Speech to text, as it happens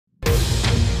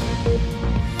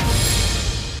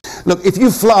look, if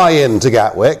you fly into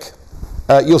Gatwick,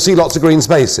 you'll see lots of green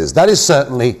spaces. That is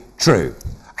certainly true.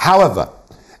 However,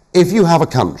 if you have a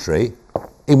country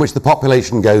in which the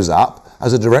population goes up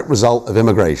as a direct result of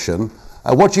immigration,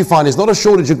 what you find is not a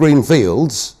shortage of green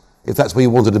fields, if that's where you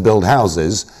wanted to build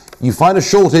houses. You find a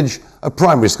shortage of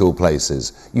primary school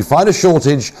places. You find a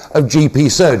shortage of GP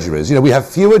surgeries. You know, we have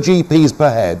fewer GPs per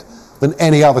head than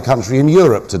any other country in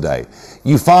Europe today.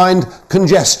 You find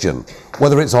congestion,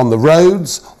 whether it's on the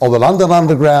roads or the London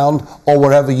Underground or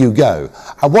wherever you go.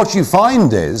 And what you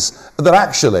find is that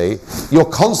actually you're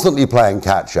constantly playing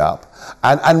catch up,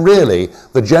 and really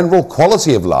the general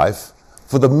quality of life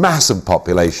for the massive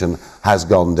population has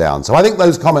gone down. So I think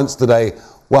those comments today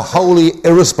were wholly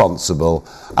irresponsible.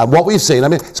 And what we've seen, I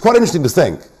mean, it's quite interesting to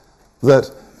think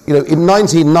that, you know, in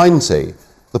 1990,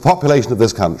 the population of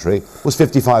this country was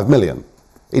 55 million.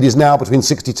 It is now between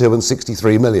 62 and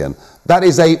 63 million. That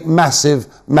is a massive,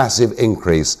 massive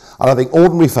increase. And I think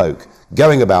ordinary folk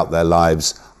going about their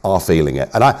lives are feeling it.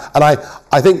 And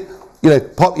I think,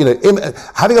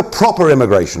 having a proper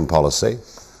immigration policy,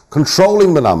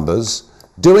 controlling the numbers,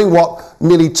 doing what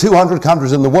nearly 200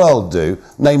 countries in the world do,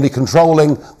 namely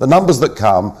controlling the numbers that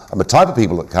come and the type of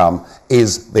people that come,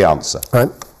 is the answer. Right.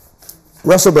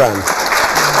 Russell Brand.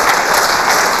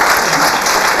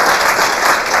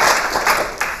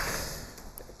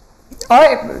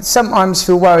 I sometimes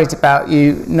feel worried about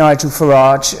you, Nigel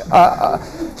Farage.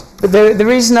 But the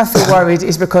reason I feel worried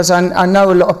is because I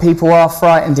know a lot of people are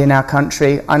frightened in our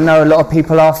country. I know a lot of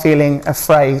people are feeling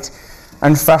afraid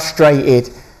and frustrated.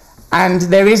 And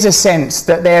there is a sense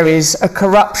that there is a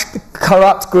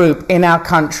corrupt group in our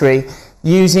country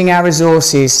using our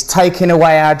resources, taking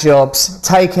away our jobs,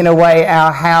 taking away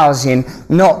our housing,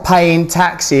 not paying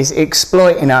taxes,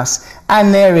 exploiting us.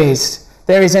 And there is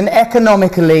an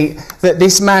economic elite that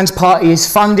this man's party is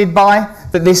funded by,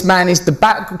 that this man is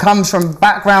comes from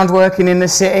background working in the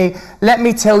city. Let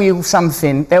me tell you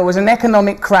something. There was an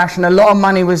economic crash and a lot of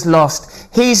money was lost.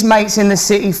 His mates in the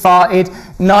city farted.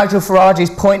 Nigel Farage is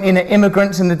pointing at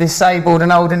immigrants and the disabled and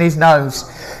holding his nose.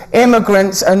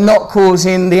 Immigrants are not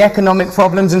causing the economic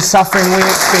problems and suffering we're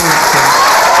experiencing.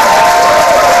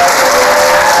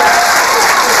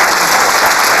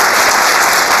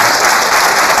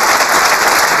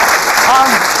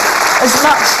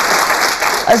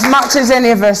 As much as any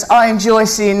of us, I enjoy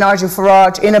seeing Nigel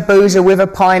Farage in a boozer with a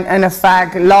pint and a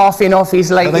fag, laughing off his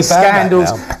latest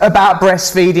scandals about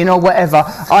breastfeeding or whatever.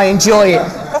 I enjoy it.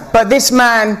 But this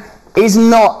man is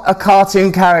not a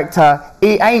cartoon character.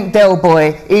 He ain't Del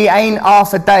Boy. He ain't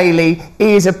Arthur Daly.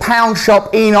 He is a pound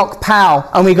shop Enoch Powell,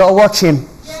 and we got to watch him.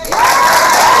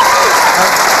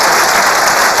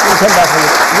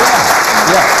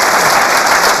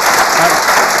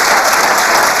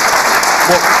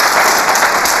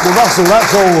 Well, Russell,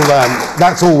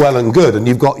 that's all well and good, and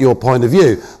you've got your point of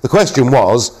view. The question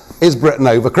was, is Britain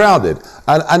overcrowded?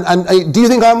 And do you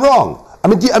think I'm wrong? I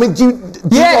mean, do you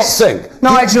not think?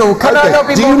 Nigel, can I not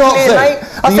be more clear, mate?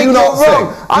 I think you're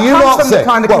wrong. I come from the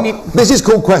kind of community. This is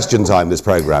called Question Time, this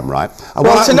programme, right? And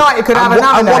well, tonight you could have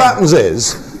another And what happens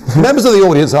is, members of the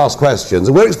audience ask questions,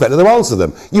 and we're expected to answer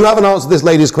them. You haven't answered this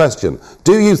lady's question.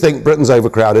 Do you think Britain's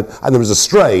overcrowded and there is a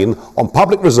strain on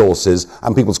public resources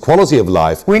and people's quality of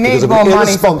life? We need more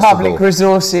money for public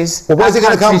resources. Well, where's it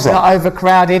going to come from? It's not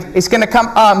overcrowded. It's going to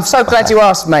come... I'm so glad you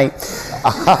asked, mate.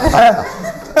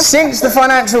 Since the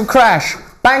financial crash,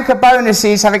 banker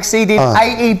bonuses have exceeded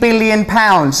 £80 billion.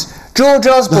 George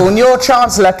Osborne, your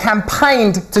Chancellor,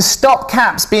 campaigned to stop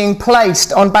caps being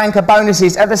placed on banker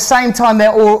bonuses. At the same time,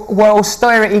 there were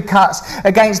austerity cuts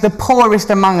against the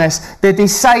poorest among us, the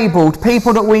disabled,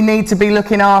 people that we need to be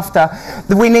looking after.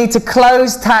 We need to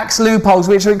close tax loopholes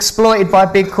which are exploited by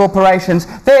big corporations.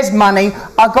 There's money.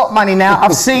 I've got money now.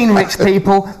 I've seen rich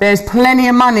people. There's plenty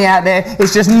of money out there.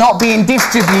 It's just not being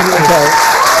distributed.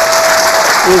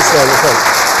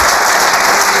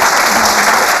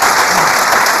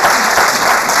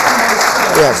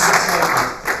 Yes.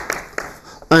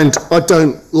 And I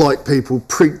don't like people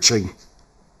preaching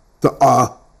that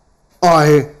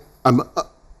I am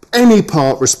any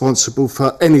part responsible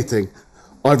for anything.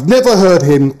 I've never heard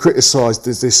him criticise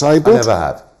the disabled. I never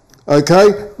have.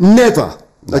 Okay? Never.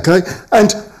 No. Okay?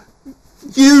 And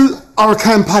you are a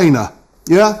campaigner.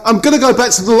 Yeah? I'm going to go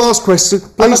back to the last question.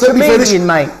 Please let me finish.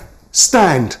 Mate.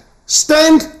 Stand.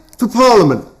 Stand for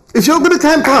Parliament. If you're going to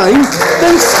campaign,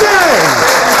 then stand.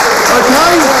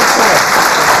 Okay?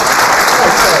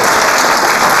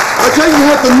 Okay, you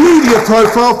have the media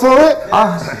profile for it.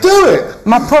 Do it.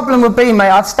 My problem would be, mate,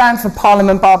 I'd stand for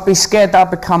Parliament, but I'd be scared that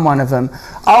I'd become one of them.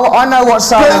 I know what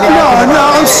side of the No,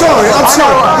 I'm sorry.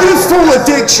 You fall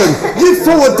addiction. You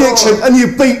fought addiction and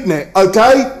you've beaten it,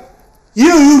 okay?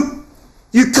 You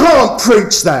can't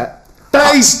preach that.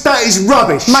 That is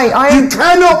rubbish. Mate, you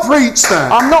cannot preach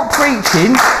that. I'm not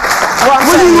preaching.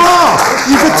 Well, you are.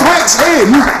 You've attacked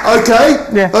him, okay?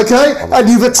 Yeah. Okay? And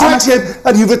you've attacked him,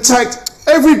 and you've attacked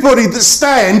everybody that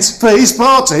stands for his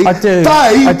party. I do.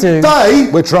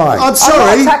 We're trying. I'm sorry.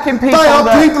 I'm not attacking people they are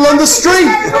people on the street.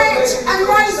 Rich and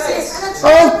racist.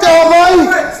 Oh,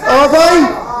 are they?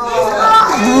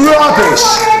 Rubbish.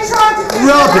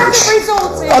 Rubbish.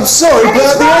 I'm sorry, but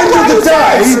at the end of the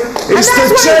day, it's the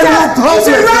general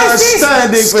public that are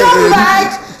standing for him.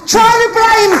 Trying to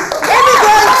blame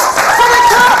immigrants for the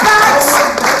cutbacks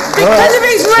because of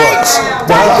his rich.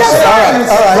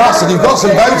 Russell, you've got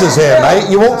some voters here, mate.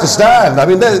 You ought to stand. I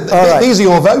mean, these are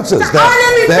your voters.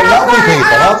 They're lovely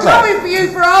people, aren't they?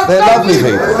 They're lovely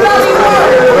people.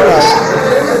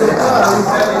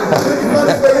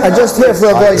 I just hear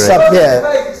for a voice up here.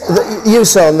 You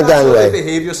saw on the gangway.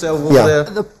 Behave yourself over there.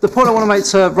 The point I want to make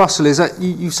to Russell is that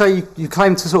you say you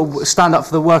claim to sort of stand up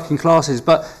for the working classes,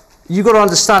 but you've got to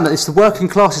understand that it's the working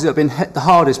classes that have been hit the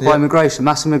hardest by immigration,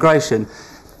 mass immigration.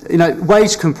 You know,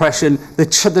 wage compression,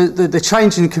 the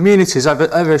change in communities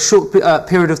over a short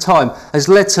period of time has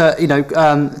led to, you know,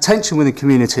 tension within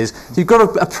communities. So you've got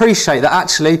to appreciate that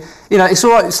actually, you know, it's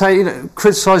all right to say, you know,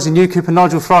 criticising UKIP and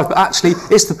Nigel Farrage, but actually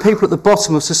it's the people at the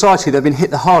bottom of society that have been hit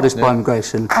the hardest by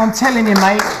immigration. I'm telling you,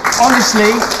 mate,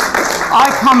 honestly, I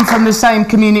come from the same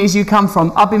communities you come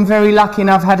from. I've been very lucky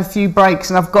and I've had a few breaks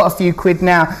and I've got a few quid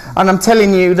now. And I'm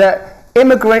telling you that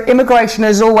immigration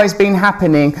has always been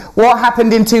happening. What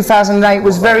happened in 2008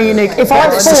 was very unique. If I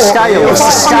thought,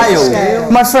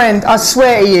 my friend, I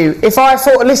swear to you, if I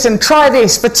thought, listen, try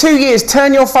this for 2 years,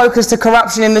 turn your focus to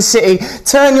corruption in the city,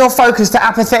 turn your focus to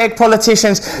apathetic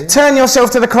politicians, turn yourself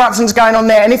to the corruptions going on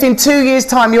there, and if in 2 years'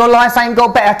 time your life ain't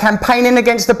got better, campaigning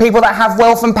against the people that have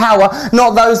wealth and power,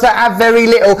 not those that have very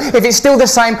little, if it's still the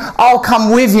same, I'll come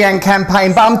with you and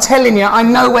campaign. But I'm telling you, I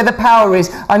know where the power is,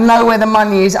 I know where the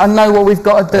money is, I know what we've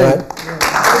got to do.